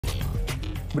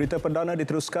Berita perdana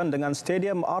diteruskan dengan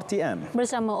Stadium RTM.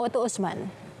 Bersama Otto Osman.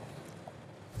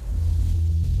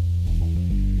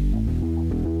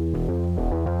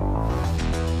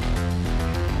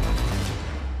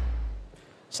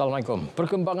 Assalamualaikum.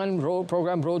 Perkembangan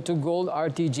program Road to Gold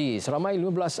RTG. Seramai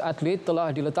 15 atlet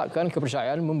telah diletakkan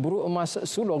kepercayaan memburu emas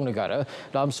sulung negara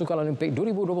dalam Sukan Olimpik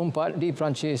 2024 di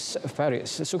Perancis,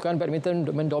 Paris. Sukan badminton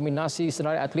mendominasi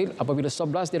senarai atlet apabila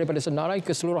 11 daripada senarai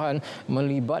keseluruhan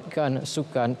melibatkan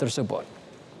sukan tersebut.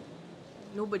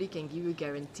 Nobody can give you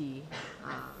guarantee.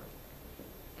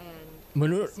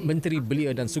 Menurut Menteri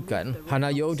Belia dan Sukan,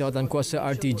 Hanayo Jawatankuasa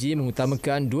RTG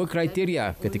mengutamakan dua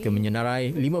kriteria ketika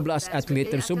menyenarai 15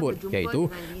 atlet tersebut, iaitu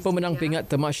pemenang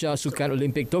pingat tamasya Sukan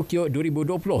Olimpik Tokyo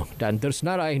 2020 dan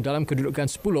tersenarai dalam kedudukan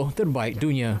 10 terbaik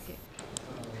dunia.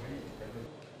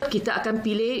 Kita akan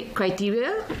pilih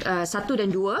kriteria 1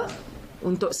 dan 2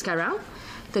 untuk sekarang.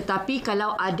 Tetapi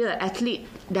kalau ada atlet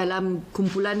dalam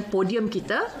kumpulan podium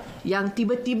kita yang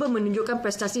tiba-tiba menunjukkan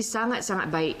prestasi sangat-sangat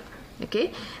baik,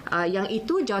 okey, yang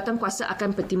itu jawatankuasa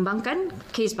akan pertimbangkan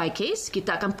case by case.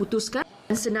 Kita akan putuskan.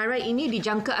 Senarai ini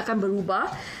dijangka akan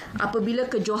berubah apabila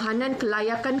kejohanan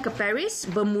kelayakan ke Paris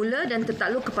bermula dan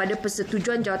tertakluk kepada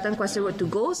persetujuan jawatankuasa Road to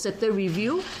Gold serta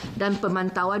review dan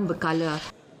pemantauan berkala.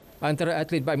 Antara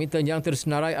atlet badminton yang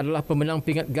tersenarai adalah pemenang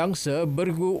pingat gangsa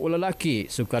bergu lelaki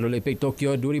Sukan Olimpik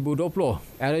Tokyo 2020,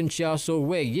 Aaron Chia So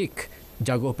Wei Yik,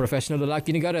 jaguh profesional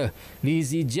lelaki negara Li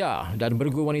Zijia dan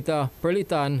bergu wanita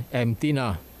Perlitan M.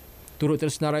 Tina. Turut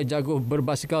tersenarai jaguh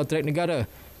berbasikal trek negara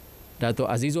Datuk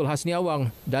Azizul Hasni Awang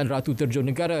dan Ratu Terjun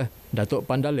Negara Datuk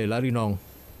Pandale Larinong.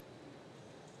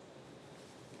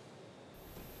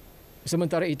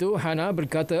 Sementara itu, Hana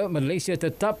berkata Malaysia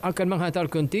tetap akan menghantar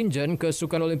kontingen ke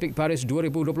Sukan Olimpik Paris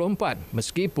 2024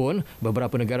 meskipun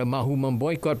beberapa negara mahu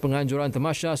memboikot penganjuran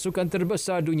tamasya sukan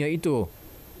terbesar dunia itu.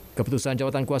 Keputusan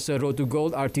Jawatankuasa Road to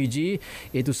Gold RTG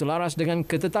itu selaras dengan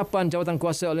ketetapan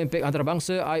Jawatankuasa Olimpik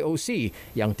Antarabangsa IOC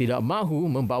yang tidak mahu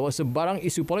membawa sebarang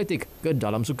isu politik ke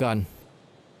dalam sukan.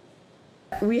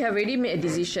 We have already made a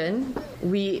decision.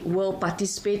 We will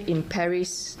participate in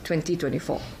Paris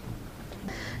 2024.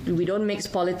 We don't mix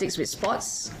politics with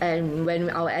sports, and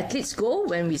when our athletes go,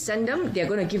 when we send them, they're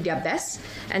going to give their best,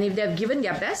 and if they've given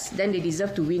their best, then they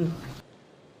deserve to win.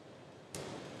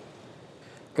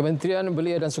 Kementerian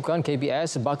Belia dan Sukan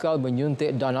KBS bakal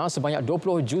menyuntik dana sebanyak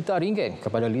 20 juta ringgit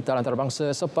kepada Litar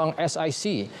Antarabangsa Sepang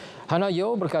SIC.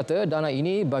 Hanayo berkata dana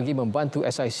ini bagi membantu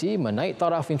SIC menaik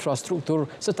taraf infrastruktur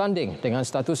setanding dengan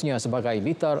statusnya sebagai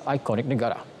litar ikonik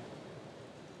negara.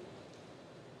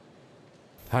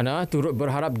 Hana turut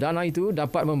berharap dana itu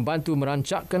dapat membantu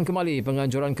merancakkan kembali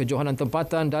penganjuran kejohanan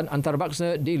tempatan dan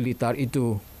antarabangsa di litar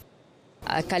itu.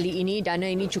 Kali ini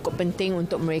dana ini cukup penting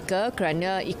untuk mereka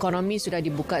kerana ekonomi sudah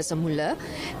dibuka semula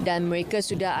dan mereka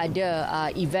sudah ada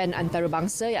event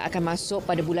antarabangsa yang akan masuk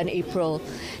pada bulan April.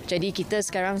 Jadi kita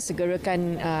sekarang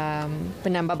segerakan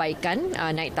penambahbaikan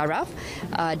naik taraf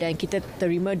dan kita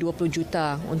terima 20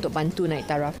 juta untuk bantu naik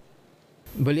taraf.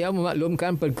 Beliau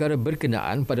memaklumkan perkara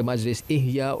berkenaan pada Majlis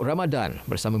Ihya Ramadan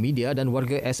bersama media dan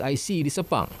warga SIC di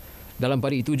Sepang. Dalam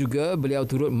pada itu juga, beliau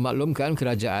turut memaklumkan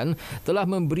kerajaan telah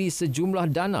memberi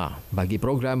sejumlah dana bagi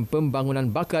program pembangunan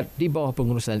bakat di bawah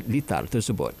pengurusan litar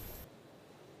tersebut.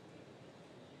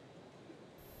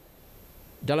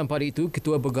 Dalam pada itu,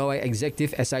 Ketua Pegawai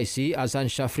Eksekutif SIC Azhan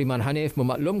Syafriman Hanif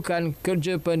memaklumkan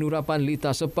kerja penurapan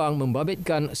litar Sepang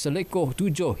membabitkan selekoh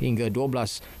 7 hingga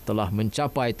 12 telah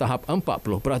mencapai tahap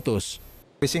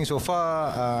 40%. Racing so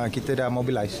far, kita dah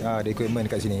mobilize the equipment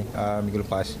kat sini minggu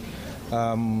lepas.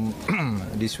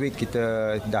 This week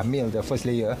kita dah mill the first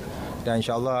layer dan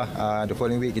insyaAllah the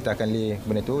following week kita akan lay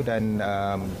benda tu dan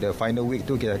the final week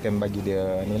tu kita akan bagi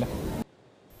dia ni lah.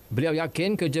 Beliau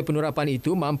yakin kerja penurapan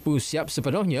itu mampu siap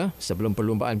sepenuhnya sebelum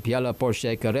perlumbaan Piala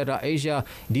Porsche Carrera Asia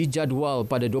dijadual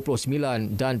pada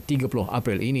 29 dan 30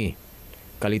 April ini.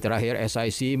 Kali terakhir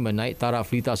SIC menaik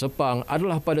taraf litar Sepang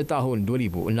adalah pada tahun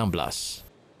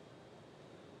 2016.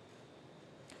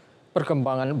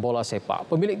 Perkembangan bola sepak.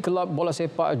 Pemilik kelab bola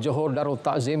sepak Johor Darul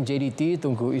Takzim JDT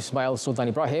Tunku Ismail Sultan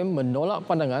Ibrahim menolak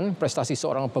pandangan prestasi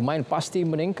seorang pemain pasti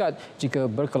meningkat jika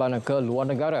berkelana ke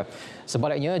luar negara.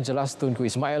 Sebaliknya, jelas Tunku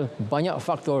Ismail banyak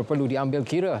faktor perlu diambil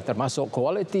kira termasuk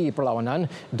kualiti perlawanan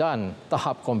dan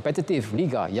tahap kompetitif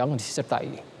liga yang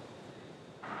disertai.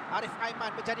 Arif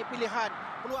Aiman menjadi pilihan.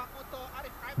 Peluang untuk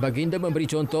Arif Aiman. Baginda memberi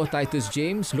contoh Titus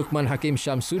James, Lukman Hakim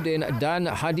Syamsuddin dan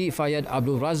Hadi Fayyad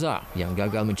Abdul Razak yang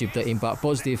gagal mencipta impak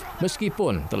positif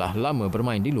meskipun telah lama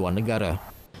bermain di luar negara.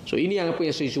 So ini yang apa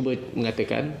yang saya cuba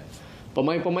mengatakan.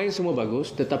 Pemain-pemain semua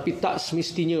bagus, tetapi tak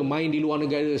semestinya main di luar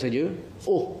negara saja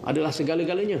adalah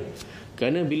segala-galanya.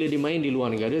 Kerana bila dia main di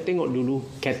luar negara, tengok dulu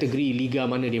kategori liga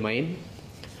mana dia main,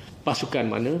 pasukan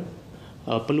mana,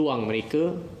 peluang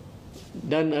mereka,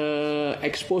 dan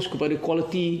expose kepada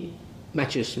quality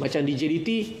matches. Macam di JDT,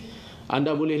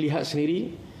 anda boleh lihat sendiri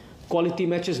quality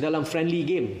matches dalam friendly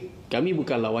game. Kami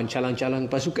bukan lawan calang-calang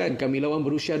pasukan. Kami lawan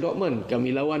Borussia Dortmund.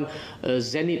 Kami lawan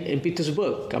Zenit in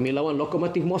Petersburg. Kami lawan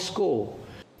Lokomotiv Moskow.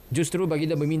 Justru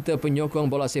baginda meminta penyokong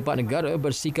bola sepak negara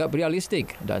bersikap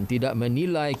realistik dan tidak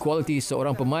menilai kualiti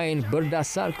seorang pemain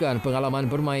berdasarkan pengalaman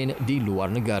bermain di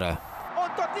luar negara.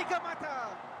 Untuk 3 mata.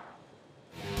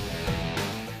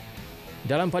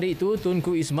 Dalam pada itu,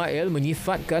 Tunku Ismail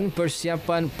menyifatkan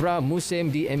persiapan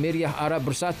pra-musim di Emiriah Arab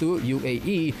Bersatu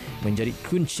UAE menjadi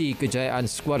kunci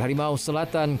kejayaan skuad Harimau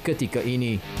Selatan ketika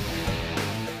ini.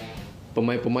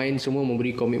 Pemain-pemain semua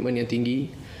memberi komitmen yang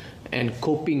tinggi and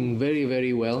coping very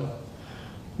very well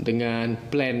dengan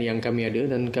plan yang kami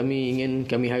ada, dan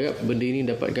kami harap benda ini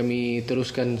dapat kami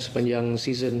teruskan sepanjang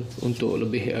season untuk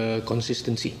lebih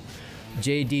konsistensi.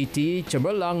 JDT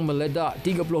cemerlang meledak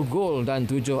 30 gol dan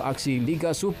 7 aksi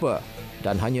Liga Super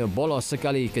dan hanya bolos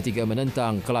sekali ketika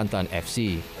menentang Kelantan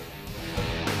FC.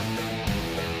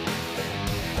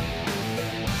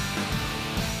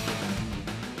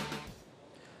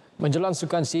 Menjelang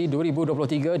Sukan C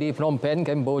 2023 di Phnom Penh,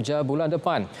 Kemboja bulan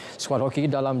depan, skuad hoki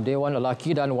dalam Dewan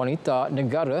Lelaki dan Wanita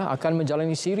Negara akan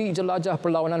menjalani siri jelajah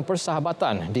perlawanan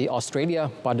persahabatan di Australia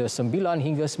pada 9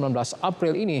 hingga 19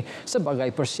 April ini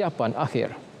sebagai persiapan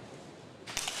akhir.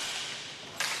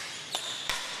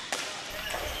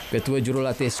 Ketua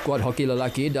Jurulatih Skuad Hoki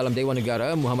Lelaki dalam Dewan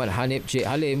Negara, Muhammad Hanif Cik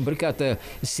Halim berkata,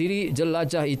 siri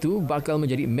jelajah itu bakal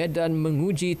menjadi medan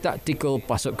menguji taktikal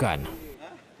pasukan.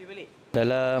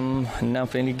 Dalam 6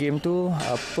 friendly game tu,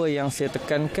 apa yang saya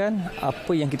tekankan,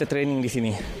 apa yang kita training di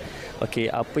sini. Okey,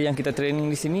 apa yang kita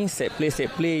training di sini, set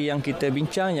play yang kita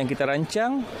bincang, yang kita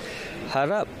rancang,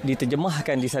 harap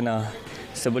diterjemahkan di sana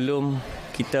sebelum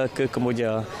kita ke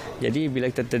Kemboja. Jadi bila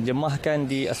kita terjemahkan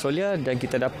di Australia dan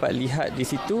kita dapat lihat di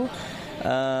situ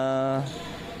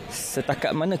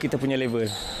setakat mana kita punya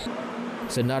level.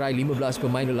 Senarai 15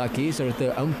 pemain lelaki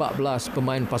serta 14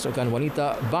 pemain pasukan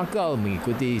wanita bakal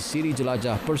mengikuti siri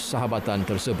jelajah persahabatan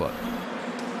tersebut.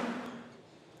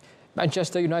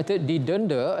 Manchester United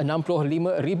didenda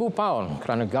 £65,000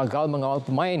 kerana gagal mengawal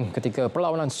pemain ketika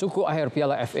perlawanan suku akhir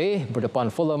Piala FA berdepan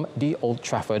Fulham di Old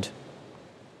Trafford.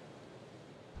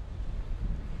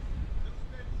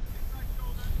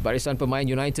 Barisan pemain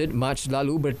United Mac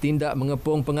lalu bertindak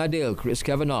mengepung pengadil Chris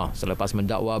Kavanagh selepas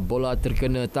mendakwa bola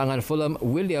terkena tangan Fulham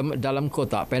William dalam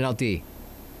kotak penalti.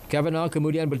 Kavanagh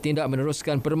kemudian bertindak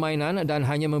meneruskan permainan dan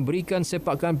hanya memberikan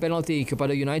sepakan penalti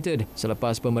kepada United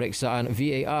selepas pemeriksaan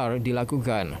VAR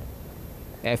dilakukan.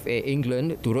 FA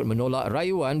England turut menolak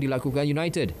rayuan dilakukan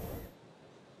United.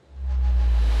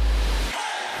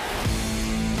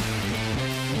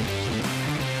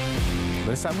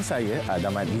 Bersama saya,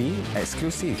 Adam Adli,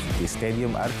 eksklusif di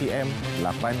Stadium RTM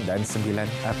 8 dan 9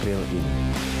 April ini.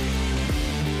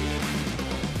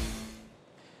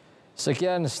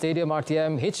 Sekian Stadium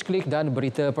RTM, Hitch Click dan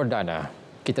Berita Perdana.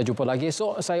 Kita jumpa lagi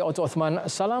esok. Saya Otto Othman.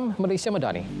 Salam Malaysia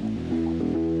Madani.